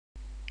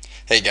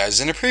Hey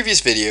guys, in a previous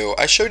video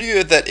I showed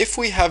you that if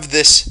we have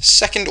this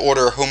second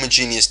order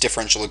homogeneous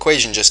differential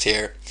equation just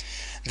here,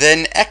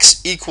 then x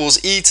equals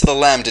e to the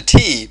lambda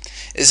t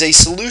is a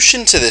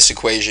solution to this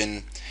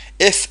equation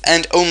if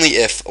and only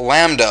if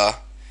lambda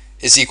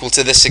is equal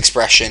to this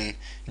expression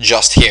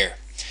just here.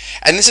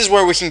 And this is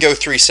where we can go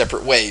three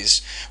separate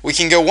ways. We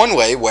can go one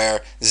way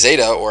where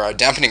zeta, or our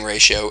dampening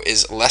ratio,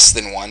 is less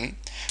than 1.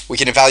 We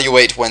can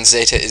evaluate when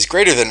zeta is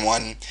greater than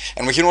 1,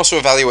 and we can also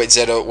evaluate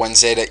zeta when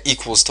zeta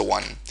equals to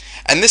 1.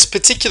 And this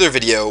particular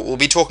video will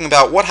be talking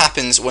about what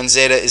happens when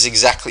zeta is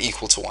exactly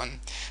equal to 1.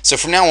 So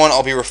from now on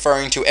I'll be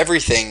referring to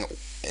everything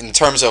in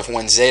terms of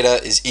when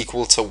zeta is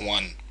equal to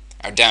 1,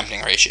 our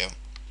dampening ratio.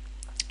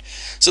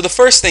 So the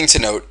first thing to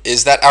note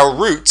is that our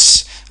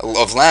roots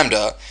of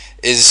lambda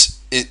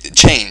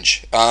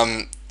change.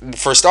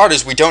 For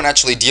starters, we don't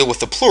actually deal with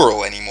the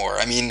plural anymore.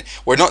 I mean,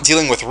 we're not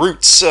dealing with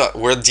roots,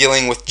 we're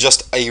dealing with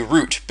just a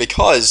root,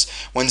 because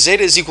when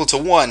zeta is equal to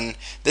 1,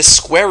 this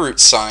square root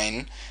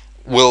sign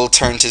will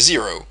turn to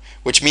 0,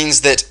 which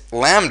means that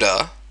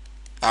lambda,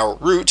 our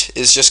root,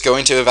 is just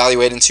going to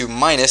evaluate into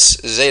minus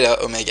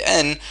zeta omega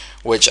n,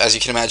 which, as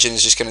you can imagine,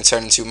 is just going to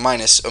turn into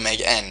minus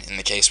omega n in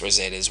the case where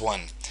zeta is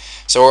 1.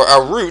 So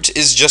our root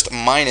is just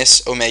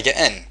minus omega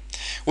n,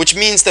 which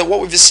means that what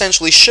we've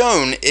essentially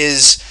shown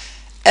is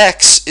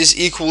x is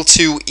equal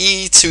to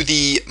e to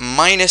the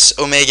minus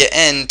omega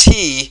n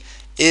t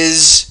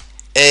is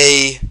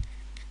a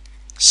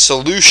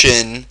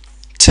solution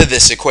to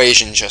this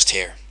equation just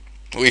here.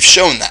 We've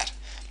shown that.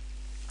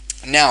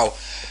 Now,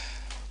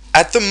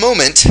 at the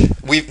moment,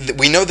 we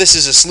know this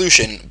is a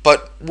solution,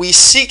 but we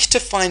seek to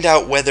find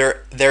out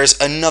whether there's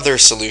another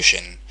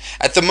solution.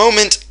 At the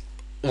moment,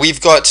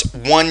 we've got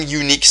one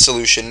unique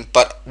solution,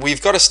 but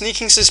we've got a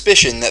sneaking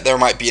suspicion that there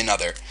might be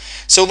another.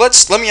 So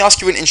let me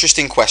ask you an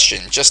interesting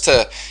question, just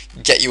to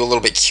get you a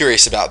little bit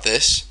curious about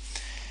this.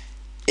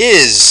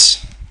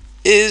 Is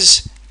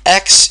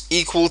x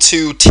equal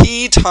to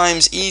t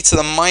times e to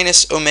the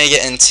minus omega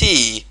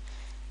nt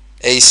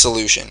a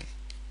solution?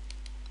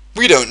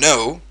 We don't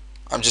know.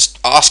 I'm just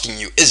asking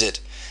you, is it?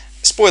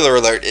 Spoiler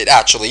alert, it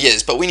actually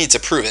is, but we need to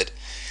prove it.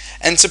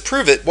 And to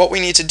prove it, what we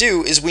need to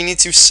do is we need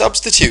to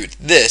substitute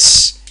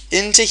this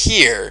into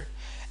here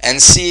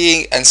and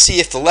see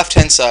if the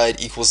left-hand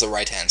side equals the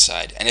right-hand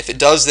side. And if it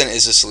does, then it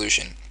is a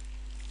solution.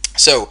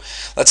 So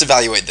let's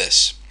evaluate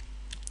this.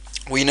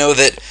 We know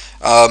that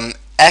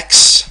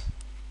x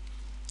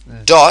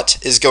dot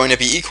is going to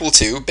be equal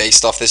to,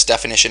 based off this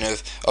definition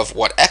of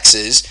what x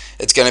is,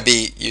 it's going to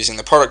be, using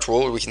the product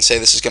rule, we can say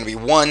this is going to be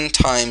 1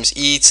 times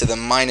e to the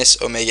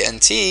minus omega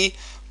nt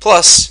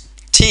plus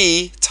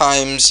t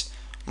times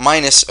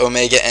minus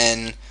omega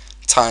n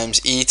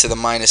times e to the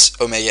minus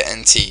omega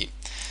nt.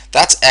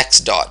 That's x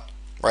dot,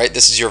 right?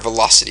 This is your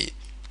velocity.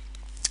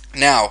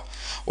 Now,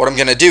 what I'm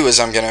going to do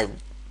is I'm going to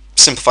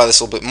simplify this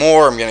a little bit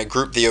more. I'm going to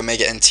group the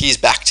omega nt's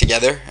back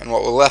together, and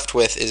what we're left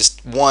with is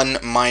 1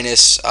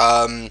 minus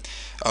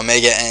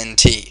omega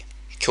nt.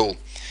 Cool.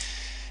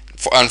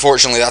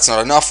 Unfortunately, that's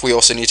not enough. We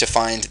also need to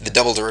find the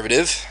double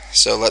derivative.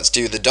 So let's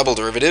do the double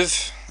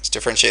derivative. Let's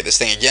differentiate this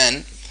thing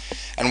again.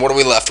 And what are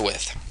we left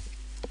with?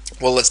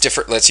 Well,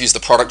 let's use the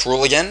product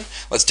rule again.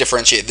 Let's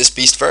differentiate this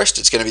beast first.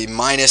 It's going to be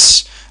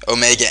minus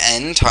omega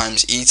n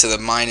times e to the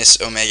minus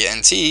omega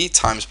nt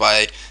times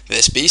by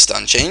this beast,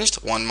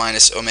 unchanged, 1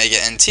 minus omega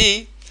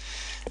nt.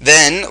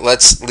 Then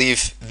let's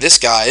leave this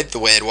guy the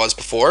way it was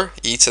before,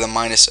 e to the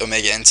minus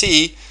omega nt,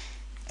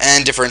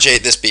 and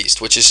differentiate this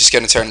beast, which is just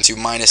going to turn into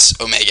minus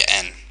omega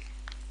n.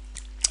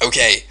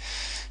 Okay,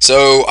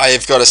 so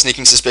I've got a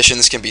sneaking suspicion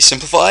this can be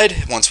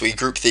simplified once we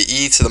group the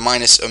e to the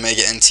minus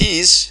omega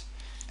nt's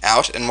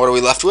out, and what are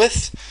we left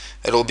with?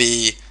 It'll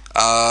be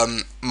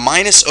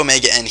minus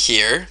omega n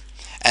here,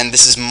 and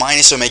this is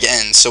minus omega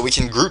n, so we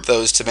can group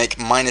those to make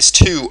minus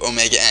 2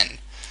 omega n.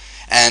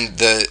 And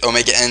the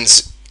omega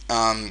n's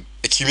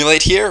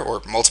accumulate here,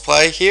 or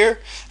multiply here,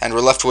 and we're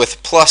left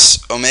with plus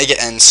omega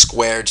n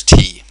squared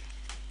t.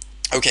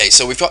 Okay,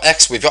 so we've got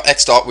x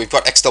dot, we've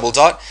got x double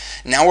dot.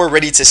 Now we're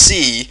ready to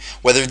see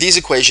whether these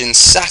equations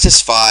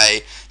satisfy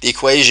the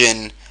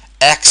equation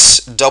x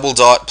double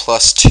dot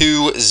plus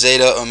 2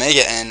 zeta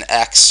omega n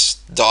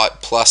x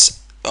dot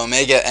plus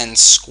omega n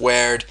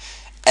squared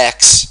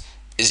x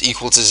is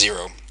equal to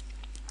 0,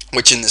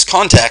 which in this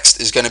context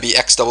is going to be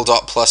x double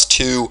dot plus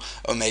 2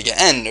 omega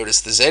n.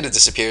 Notice the zeta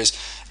disappears.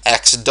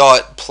 X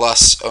dot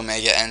plus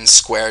omega n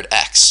squared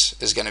x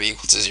is going to be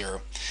equal to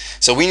 0.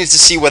 So we need to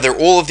see whether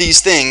all of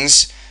these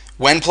things,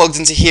 when plugged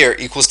into here,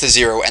 equals to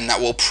 0, and that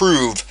will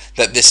prove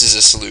that this is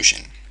a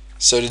solution.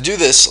 So to do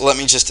this, let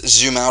me just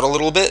zoom out a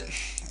little bit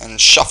and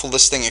shuffle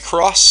this thing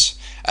across,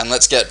 and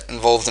let's get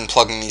involved in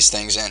plugging these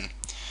things in.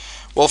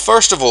 Well,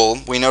 first of all,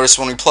 we notice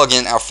when we plug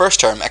in our first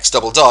term, x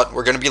double dot,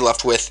 we're going to be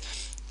left with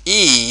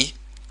e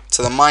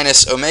to the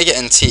minus omega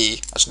nt.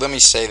 Actually, let me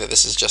say that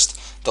this is just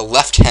the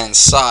left-hand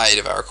side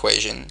of our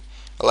equation.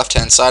 The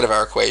left-hand side of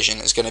our equation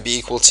is going to be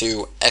equal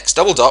to x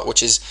double dot,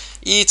 which is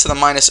e to the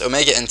minus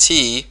omega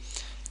nt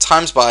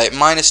times by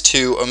minus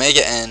 2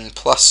 omega n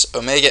plus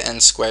omega n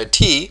squared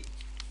t.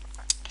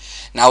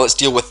 Now let's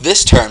deal with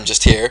this term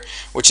just here,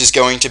 which is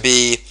going to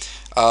be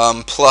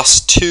plus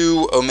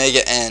 2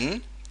 omega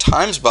n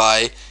times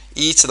by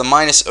e to the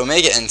minus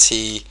omega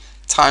nt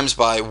times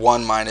by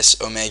 1 minus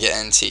omega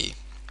nt.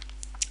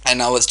 And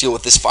now let's deal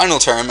with this final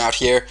term out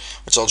here,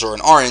 which I'll draw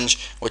in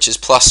orange, which is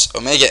plus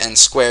omega n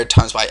squared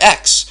times by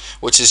x,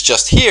 which is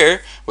just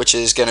here, which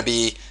is going to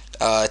be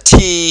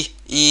t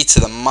e to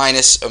the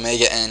minus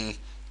omega n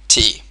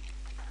t.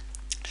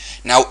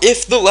 Now,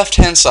 if the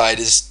left-hand side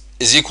is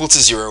equal to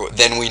 0,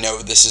 then we know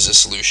this is a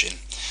solution.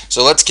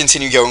 So let's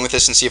continue going with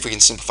this and see if we can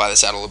simplify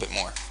this out a little bit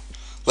more.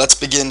 Let's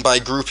begin by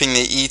grouping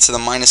the e to the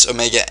minus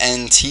omega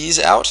n t's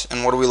out,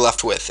 and what are we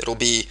left with? It'll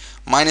be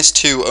minus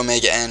 2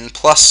 omega n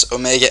plus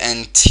omega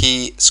n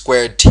t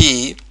squared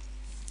t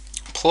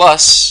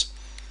plus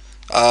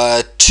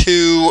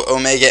 2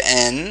 omega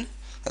n,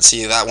 let's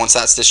see that once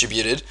that's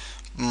distributed,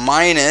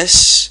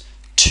 minus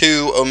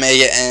 2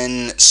 omega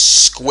n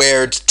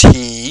squared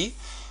t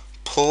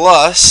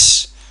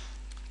plus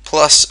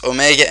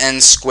omega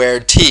n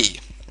squared t,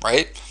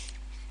 right?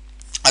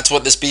 That's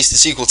what this beast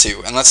is equal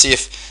to. And let's see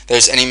if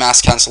there's any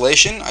mass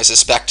cancellation. I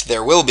suspect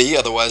there will be,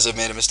 otherwise I've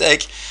made a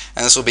mistake.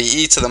 And this will be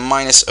e to the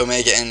minus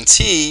omega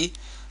nt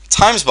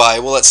times by,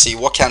 well, let's see,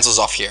 what cancels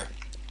off here?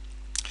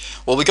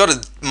 Well, we got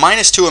a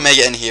minus 2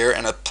 omega n here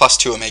and a plus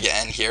 2 omega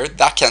n here.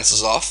 That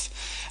cancels off.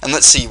 And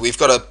let's see, we've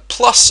got a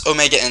plus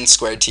omega n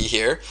squared t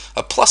here,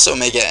 a plus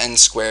omega n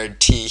squared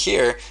t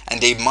here,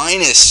 and a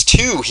minus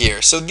 2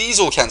 here. So these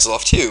will cancel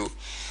off too,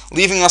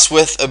 leaving us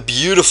with a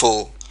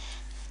beautiful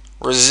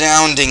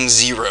resounding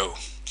 0.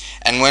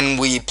 And when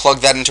we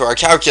plug that into our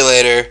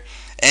calculator,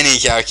 any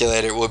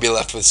calculator will be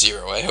left with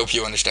 0. I hope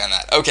you understand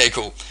that. Okay,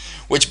 cool.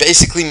 Which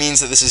basically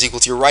means that this is equal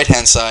to your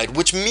right-hand side,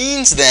 which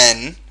means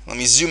then, let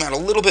me zoom out a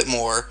little bit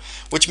more,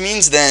 which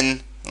means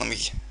then, let me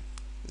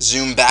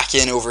zoom back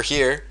in over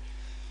here,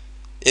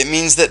 it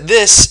means that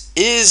this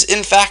is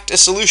in fact a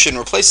solution.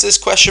 Replace this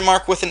question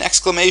mark with an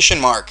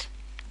exclamation mark.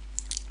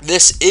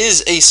 This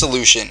is a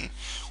solution.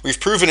 We've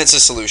proven it's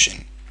a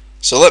solution.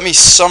 So let me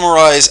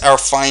summarize our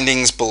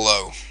findings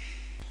below.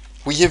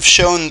 We have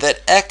shown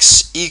that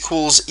x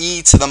equals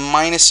e to the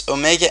minus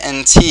omega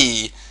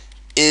nt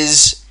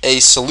is a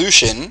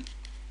solution.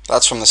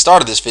 That's from the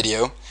start of this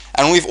video.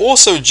 And we've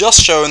also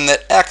just shown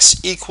that x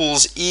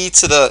equals e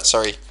to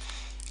the,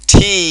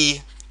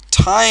 t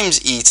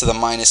times e to the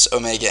minus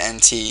omega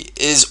nt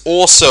is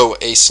also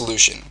a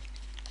solution,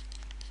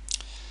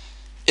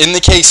 in the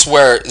case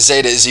where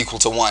zeta is equal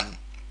to 1.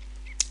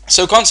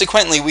 So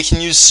consequently, we can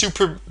use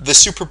the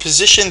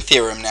superposition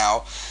theorem now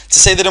to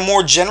say that a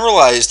more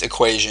generalized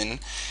equation,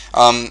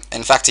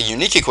 in fact a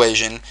unique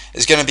equation,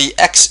 is going to be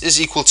x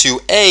is equal to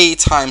a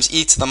times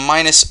e to the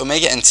minus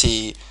omega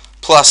nt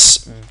plus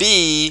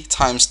b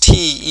times t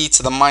e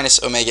to the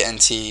minus omega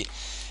nt.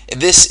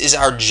 This is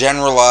our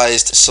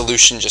generalized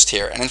solution just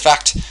here. And in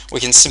fact, we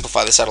can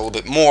simplify this out a little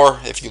bit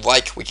more. If you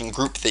like, we can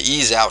group the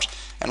e's out,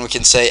 and we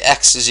can say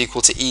x is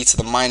equal to e to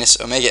the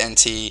minus omega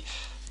nt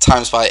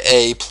times by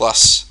a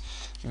plus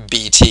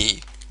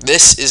bt.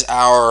 This is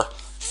our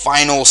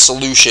final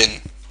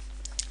solution.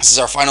 This is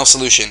our final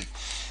solution.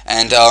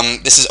 And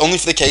this is only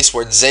for the case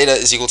where zeta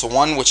is equal to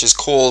 1, which is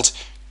called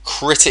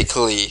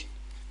critically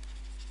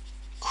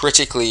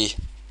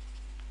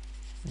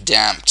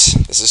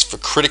damped. This is for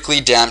critically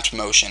damped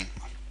motion.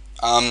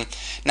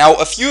 Now,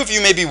 a few of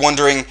you may be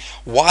wondering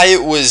why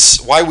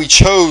we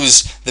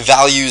chose the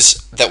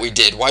values that we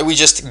did, why we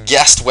just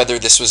guessed whether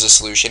this was a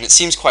solution. It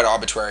seems quite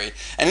arbitrary,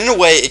 and in a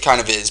way it kind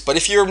of is. But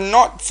if you're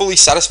not fully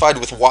satisfied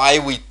with why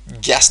we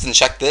guessed and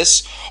checked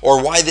this,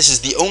 or why this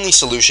is the only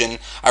solution,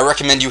 I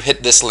recommend you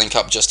hit this link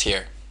up just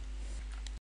here.